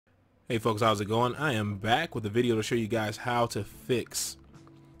Hey folks, how's it going? I am back with a video to show you guys how to fix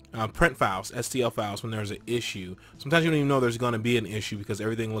print files, STL files, when there's an issue. Sometimes you don't even know there's going to be an issue because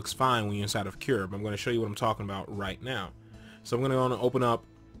everything looks fine when you're inside of Cure, but I'm going to show you what I'm talking about right now. So I'm going to open up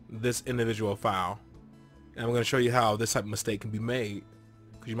this individual file, and I'm going to show you how this type of mistake can be made.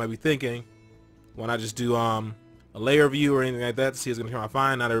 Because you might be thinking, why not just do a layer view or anything like that to see if it's going to come out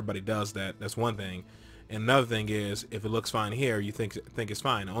fine? Not everybody does that. That's one thing. And another thing is, if it looks fine here, you think it's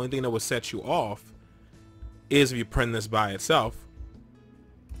fine. The only thing that would set you off is if you print this by itself.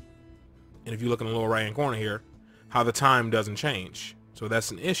 And if you look in the lower right hand corner here, how the time doesn't change. So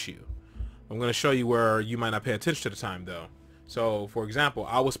that's an issue. I'm going to show you where you might not pay attention to the time though. So for example,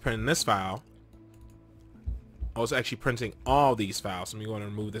 I was printing this file. I was actually printing all these files. So I'm going to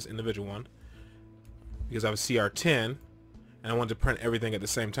remove this individual one because I have a CR10 and I wanted to print everything at the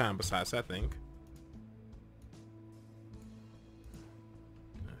same time besides that thing.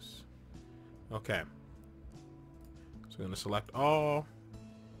 Okay, so we're going to select all,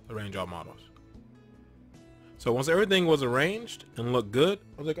 arrange all models. So once everything was arranged and looked good,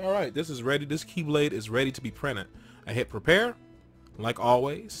 I was like, all right, this is ready. This keyblade is ready to be printed. I hit prepare, like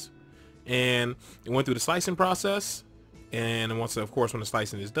always, and it went through the slicing process. And once, of course, when the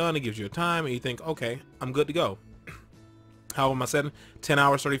slicing is done, it gives you a time, and you think, okay, I'm good to go. How am I setting? 10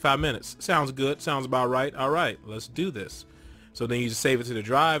 hours, 35 minutes. Sounds good. Sounds about right. All right, let's do this. So then you just save it to the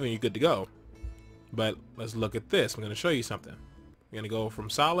drive, and you're good to go. But let's look at this. I'm going to show you something. I'm going to go from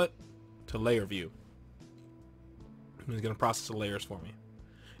solid to layer view. He's going to process the layers for me.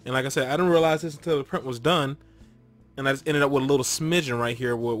 And like I said, I didn't realize this until the print was done. And I just ended up with a little smidgen right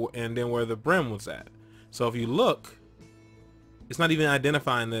here and then where the brim was at. So if you look, it's not even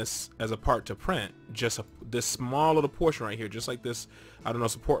identifying this as a part to print. Just this small little portion right here. Just like this, I don't know,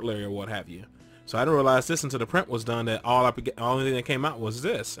 support layer or what have you. So I didn't realize this until the print was done, that only thing that came out was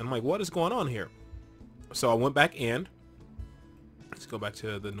this. And I'm like, what is going on here? So I went back in. Let's go back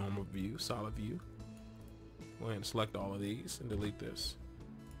to the normal view, solid view. Go ahead and select all of these and delete this.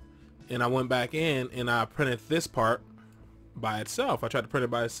 And I went back in and I printed this part by itself. I tried to print it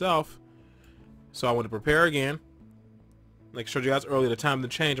by itself. So I went to prepare again. Like I showed you guys earlier, the time to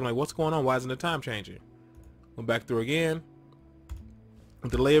change. I'm like, what's going on? Why isn't the time changing? Went back through again.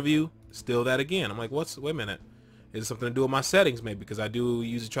 With the layer view, still that again. I'm like, wait a minute. Is it something to do with my settings maybe? Because I do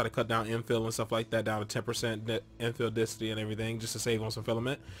usually try to cut down infill and stuff like that down to 10% infill density and everything just to save on some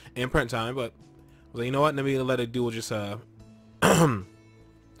filament and print time. But I was like, you know what? Let me let it do with just let me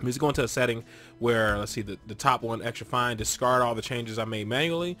just go into a setting where, let's see, the top one, extra fine, discard all the changes I made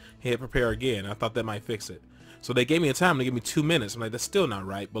manually, hit prepare again. I thought that might fix it. So they gave me a time. They gave me 2 minutes. I'm like, that's still not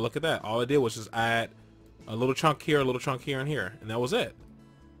right. But look at that. All I did was just add a little chunk here, a little chunk here and here. And that was it.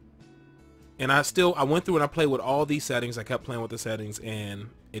 And I went through and I played with all these settings. I kept playing with the settings and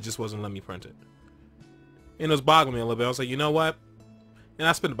it just wasn't letting me print it. And it was boggling me a little bit. I was like, you know what? And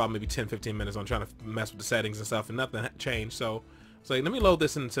I spent about maybe 10-15 minutes on trying to mess with the settings and stuff and nothing changed. So I was like, let me load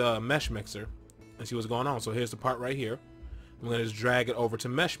this into a Mesh Mixer and see what's going on. So here's the part right here. I'm going to just drag it over to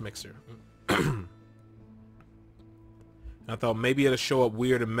Mesh Mixer. And I thought maybe it'll show up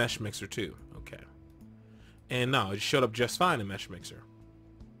weird in Mesh Mixer too. Okay. And no, it showed up just fine in Mesh Mixer.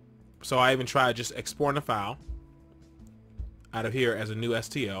 So I even tried just exporting a file out of here as a new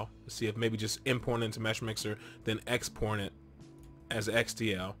STL to see if maybe just importing into Mesh Mixer, then exporting it as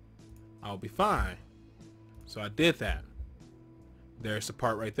XTL, I'll be fine. So I did that. There's the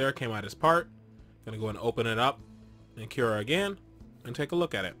part right there, came out as part. Gonna go and open it up in Cura again and take a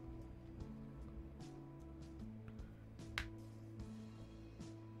look at it.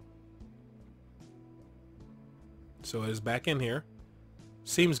 So it is back in here.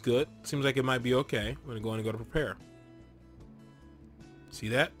 Seems good. Seems like it might be okay. I'm going to go and go to prepare. See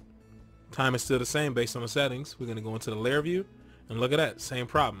that? Time is still the same based on the settings. We're going to go into the layer view and look at that. Same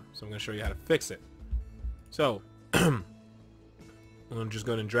problem. So I'm going to show you how to fix it. So I'm just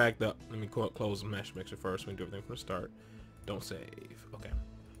going to drag the, let me close the Mesh Mixer first. We can do everything from the start. Don't save. Okay.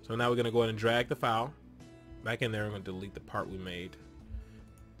 So now we're going to go ahead and drag the file back in there. I'm going to delete the part we made.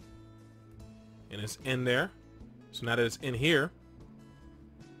 And it's in there. So now that it's in here,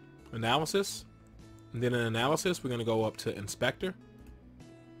 analysis, and then in analysis we're going to go up to inspector,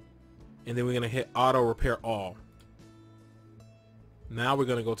 and then we're going to hit auto repair all. Now we're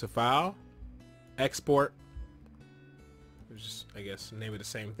going to go to file, export, just I guess name it the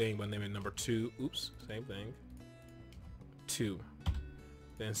same thing but name it number 2. Oops, same thing, 2.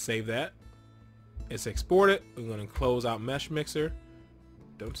 Then save that. It's exported. We're going to close out Mesh Mixer,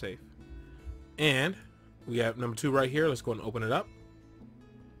 don't save, and we have number 2 right here. Let's go and open it up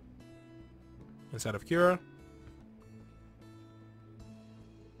inside of Cura.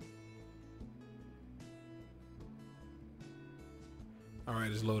 All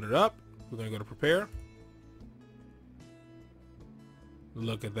right, it's loaded up. We're gonna go to prepare.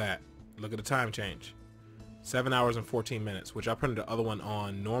 Look at that. Look at the time change. 7 hours and 14 minutes, which I printed the other one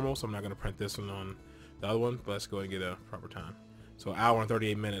on normal, so I'm not gonna print this one on the other one, but let's go ahead and get a proper time. So an hour and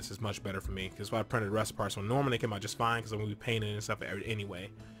 38 minutes is much better for me, because if I printed the rest of the parts on normal, they came out just fine, because I'm gonna be painting and stuff anyway.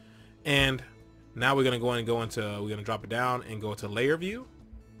 And now we're gonna go into, we're gonna drop it down and go to layer view,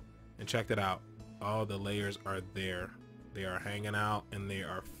 and check that out. All the layers are there. They are hanging out, and they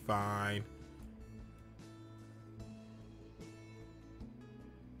are fine.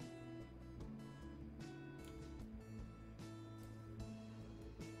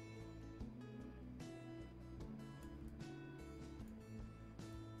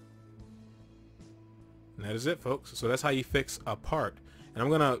 And that is it, folks. So that's how you fix a part. And I'm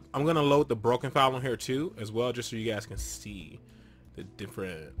gonna load the broken file on here too, as well, just so you guys can see the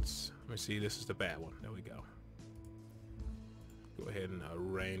difference. Let me see. This is the bad one. There we go. Go ahead and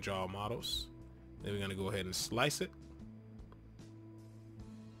arrange all models. Then we're gonna go ahead and slice it.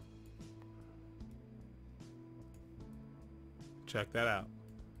 Check that out.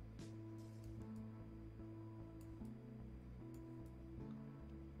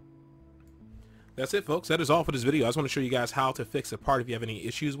 That's it, folks. That is all for this video. I just want to show you guys how to fix a part if you have any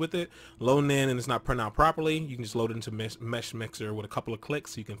issues with it. Loading in and it's not printing out properly, you can just load it into Mesh Mixer with a couple of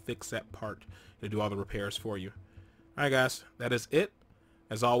clicks so you can fix that part to do all the repairs for you. Alright guys, that is it.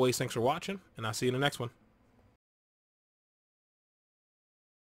 As always, thanks for watching, and I'll see you in the next one.